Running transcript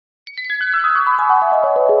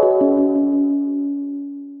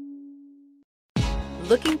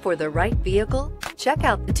Looking for the right vehicle? Check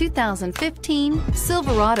out the 2015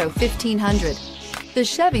 Silverado 1500. The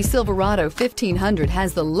Chevy Silverado 1500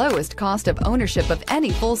 has the lowest cost of ownership of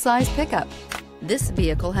any full-size pickup. This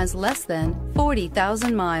vehicle has less than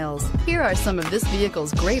 40,000 miles. Here are some of this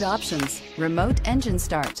vehicle's great options: remote engine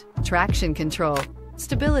start, traction control,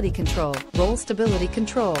 stability control, roll stability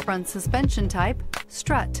control, front suspension type,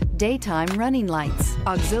 strut, daytime running lights,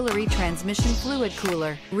 auxiliary transmission fluid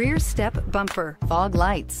cooler, rear step bumper, fog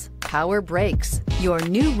lights, power brakes. Your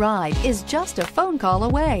new ride is just a phone call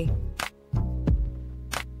away.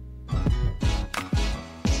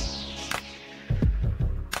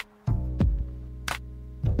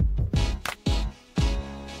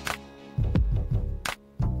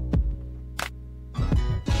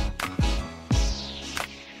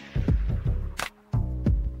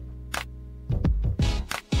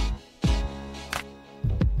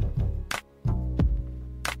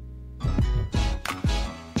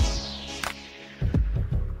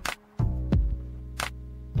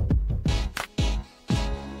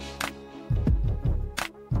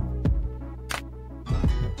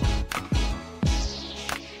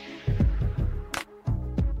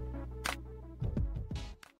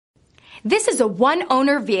 This is a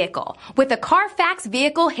one-owner vehicle with a Carfax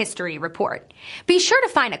Vehicle History Report. Be sure to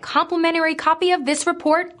find a complimentary copy of this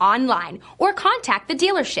report online or contact the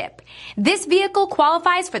dealership. This vehicle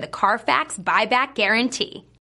qualifies for the Carfax Buyback Guarantee.